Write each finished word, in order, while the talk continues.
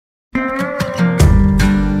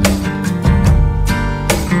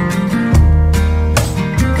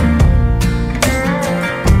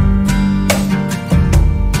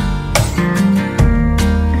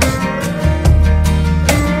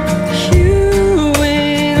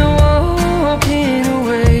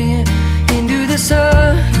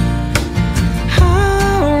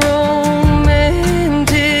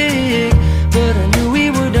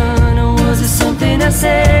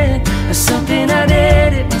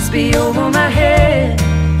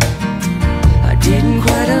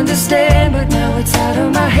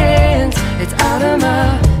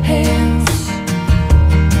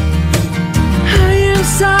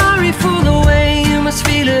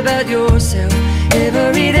about yourself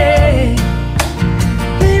every day.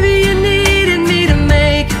 Maybe you needed me to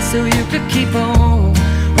make it so you could keep on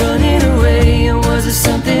running away. And was it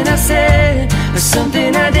something I said or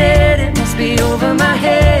something I did? It must be over my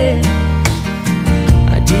head.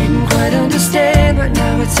 I didn't quite understand, but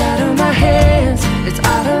now it's out of my hands. It's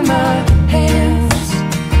out of my hands.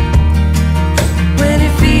 When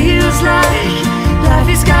it feels like life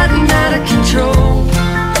has gotten out of control,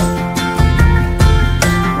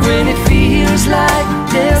 when it feels like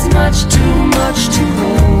there's much too much to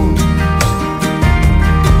hold,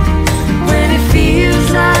 when it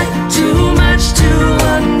feels like too much to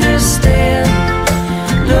understand,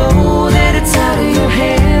 know that it's out of your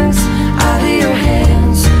hands, out of your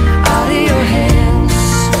hands, out of your hands.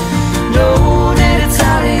 Know that it's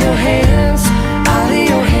out of your hands, out of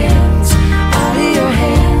your hands, out of your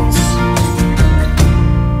hands.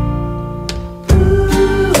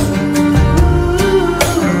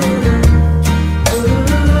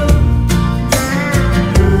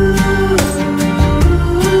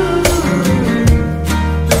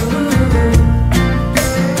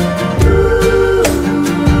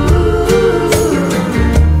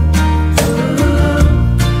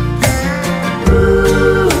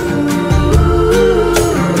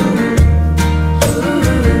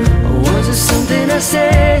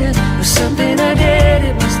 Said or something I did,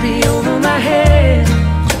 it must be over my head.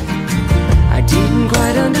 I didn't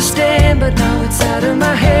quite understand, but now it's out of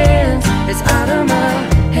my hands. It's out of my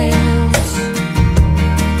hands.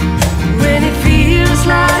 When it feels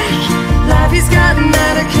like life has gotten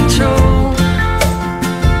out of control,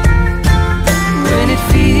 when it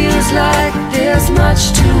feels like there's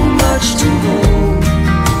much too much to hold,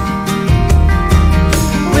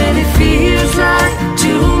 when it feels like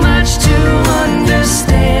too much to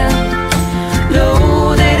understand,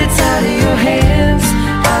 know that it's out of your hands,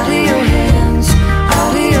 out of your hands,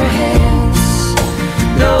 out of your hands.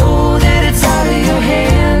 Know that it's out of your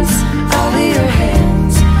hands, out of your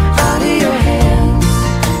hands, out of your hands.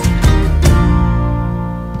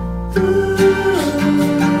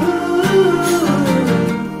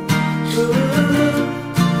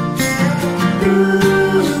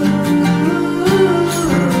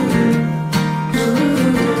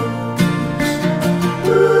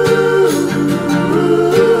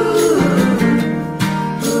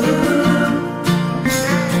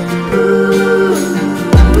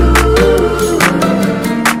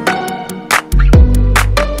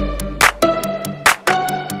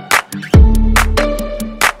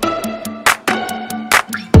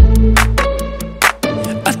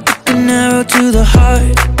 To the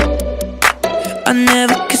heart, I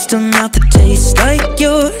never kissed a mouth that tastes like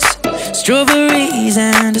yours. Strawberries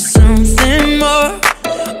and something more.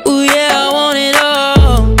 Ooh yeah, I want it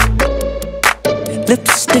all.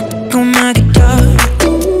 Lipstick on my guitar,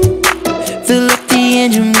 fill up the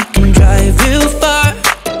engine, we can drive real far.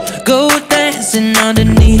 Go dancing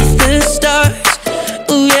underneath the stars.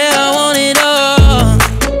 Ooh yeah, I want it all.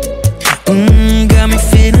 Got me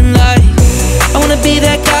feeling like I wanna be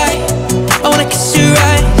that guy. I wanna kiss your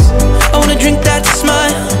eyes, I wanna drink that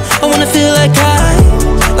smile, I wanna feel like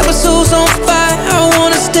like my soul's on fire. I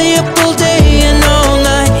wanna stay up all day and all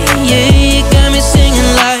night. Yeah, you got me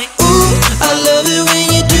singing like, ooh, I love it when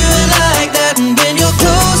you do it like that. And when you're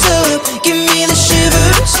close up, give me the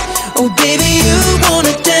shivers. Oh baby, you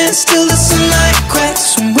wanna dance till the sunlight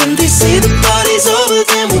cracks. And when they say the party's over,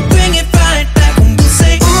 then we'll bring it right back. And we'll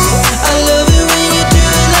say, ooh, I love it when you do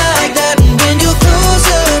it like that. And when you're close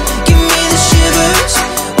up, give me the shivers.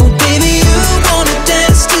 Oh baby, you wanna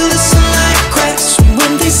dance till the sunlight cracks. And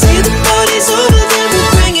when they say the party's over, then we'll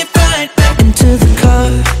bring it right back. Into the car,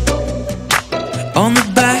 on the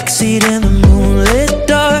backseat in the moonlit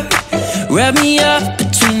dark. Wrap me up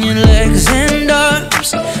between your legs and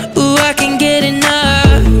arms. Ooh, I can get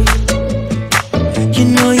enough. You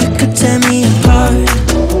know you could tear me apart,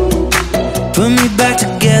 put me back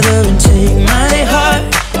together and take my heart.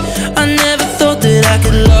 I never thought that I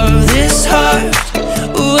could love this hard.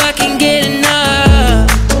 Ooh, I can get